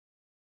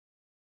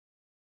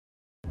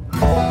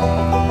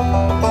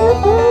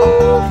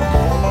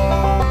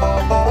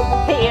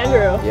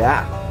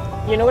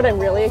You know what I'm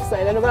really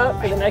excited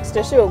about for the next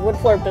issue of Wood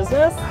Floor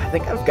Business? I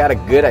think I've got a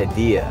good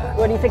idea.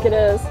 What do you think it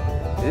is?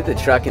 Is it the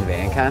truck and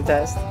van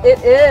contest?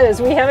 It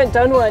is. We haven't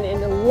done one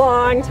in a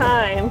long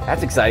time.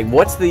 That's exciting.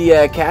 What's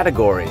the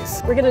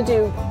categories? We're going to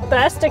do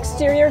best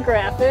exterior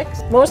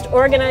graphics, most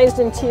organized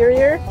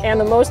interior, and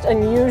the most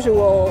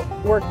unusual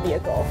work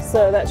vehicle.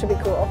 So that should be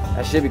cool.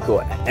 That should be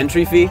cool.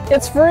 Entry fee?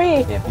 It's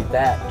free. Can't beat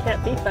that.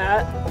 Can't beat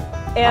that.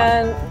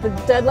 And the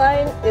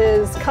deadline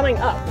is coming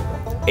up.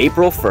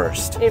 April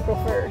 1st. April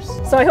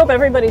 1st. So I hope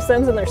everybody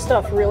sends in their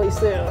stuff really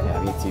soon.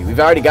 Yeah, me too. We've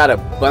already got a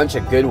bunch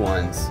of good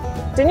ones.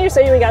 Didn't you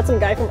say we got some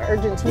guy from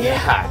Argentina?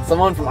 Yeah,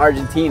 someone from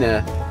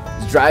Argentina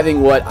is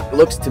driving what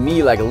looks to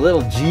me like a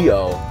little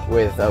Geo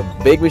with a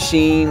big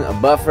machine, a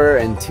buffer,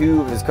 and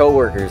 2 of his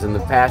co-workers in the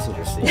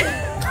passenger seat.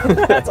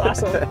 That's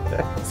awesome.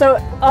 So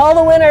all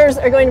the winners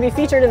are going to be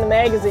featured in the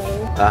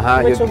magazine,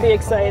 which will be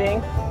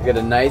exciting. You get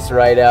a nice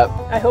write-up.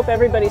 I hope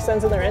everybody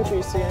sends in their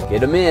entries soon.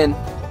 Get them in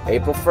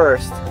April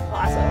 1st.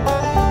 Awesome.